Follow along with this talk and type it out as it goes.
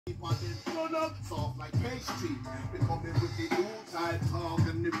Soft like pastry, becoming with the old type talk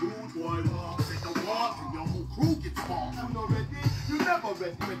and the rude boy walks in the walk and your whole crew gets false. You know ready, you never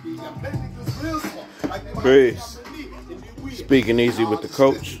ready, your plenty is real small. Peace. Speaking easy with the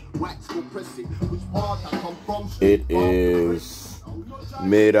coach. It is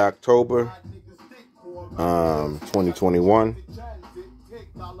mid-October, 2021.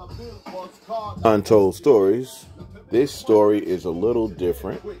 Untold Stories. This story is a little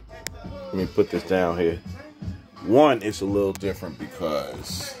different. Let me put this down here. One, it's a little different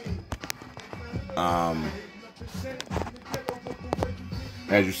because as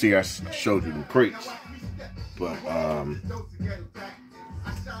you see, I showed you the crates, but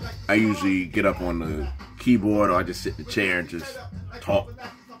I usually get up on the keyboard or I just sit in the chair and just talk,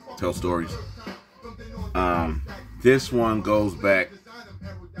 tell stories. This one goes back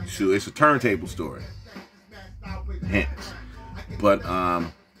to, it's a turntable story, hence, but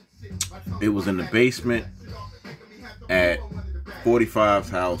it was in the basement at 45's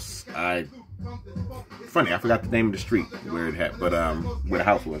house. Funny, I forgot the name of the street where it had, but where the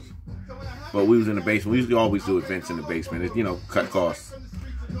house was. But we was in the basement. We usually always do events in the basement. It, you know, cut costs.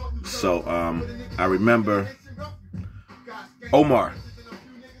 So I remember Omar.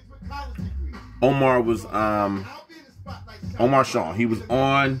 Omar was Omar Sean. He was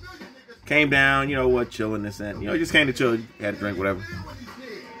on, came down, you know what, chilling this and, you know, just came to chill, had a drink, whatever.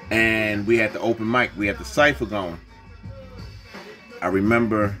 And we had the open mic. We had the cipher going. I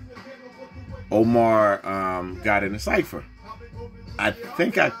remember Omar got in the cipher. I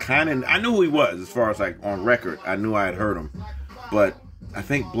think I knew who he was as far as like on record. I knew I had heard him. But I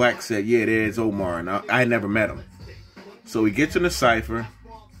think Black said, yeah, there's Omar. And I had never met him. So he gets in the cipher.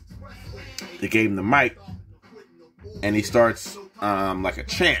 They gave him the mic. And he starts like a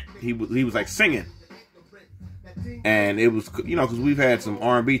chant. He was like singing. And it was, you know, because we've had some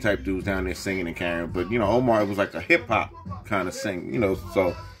R&B type dudes down there singing and carrying, but, you know, Omar was like a hip-hop kind of sing, you know,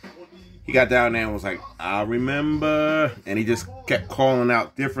 so he got down there and was like, I remember, and he just kept calling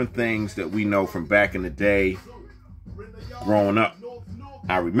out different things that we know from back in the day, growing up.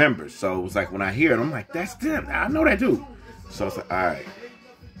 I remember, so it was like, when I hear it, I'm like, that's them, I know that dude. So I was like, all right,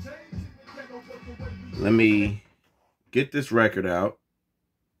 let me get this record out.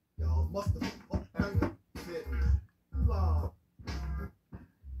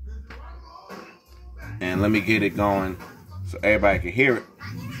 And let me get it going so everybody can hear it.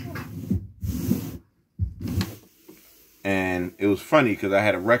 And it was funny because I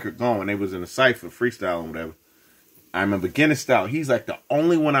had a record going. It was in a cipher, freestyle and whatever. I remember Guinness Stout. He's like the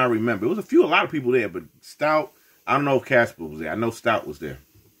only one I remember. It was a lot of people there, but Stout, I don't know if Casper was there. I know Stout was there.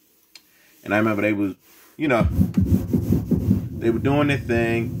 And I remember they was, you know, they were doing their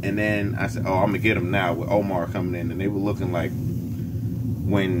thing. And then I said, oh, I'm going to get them now with Omar coming in. And they were looking like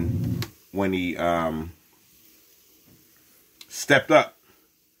when he stepped up,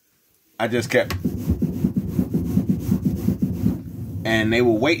 I just kept, and they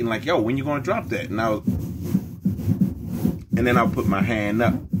were waiting like, yo, when you gonna drop that? And then I'll put my hand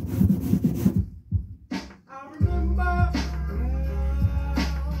up.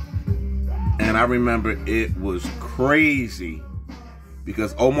 And I remember it was crazy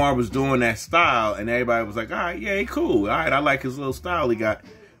because Omar was doing that style and everybody was like, all right, yeah, he cool. All right, I like his little style he got.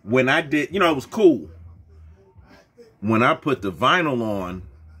 When I did, you know, it was cool. When I put the vinyl on,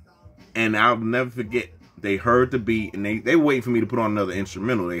 and I'll never forget, they heard the beat, and they were waiting for me to put on another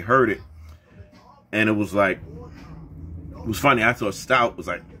instrumental. They heard it, and it was like, it was funny. I thought Stout was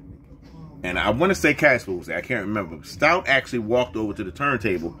like, and I want to say Casper was there. I can't remember. But Stout actually walked over to the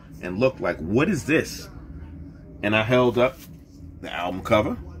turntable and looked like, what is this? And I held up the album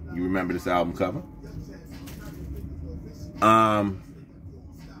cover. You remember this album cover?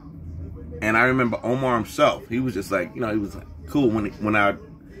 And I remember Omar himself. He was just like, you know, he was like cool. When I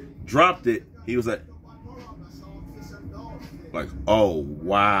dropped it, he was like, oh,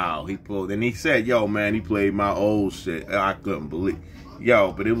 wow. He pulled, and he said, yo, man, he played my old shit. I couldn't believe,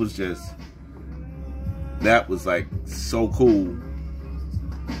 yo, but it was just, that was like so cool.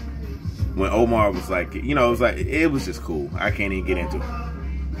 When Omar was like, you know, it was just cool. I can't even get into it.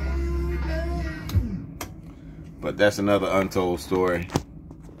 But that's another untold story.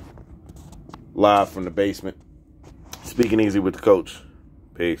 Live from the basement. Speaking easy with the coach.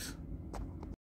 Peace.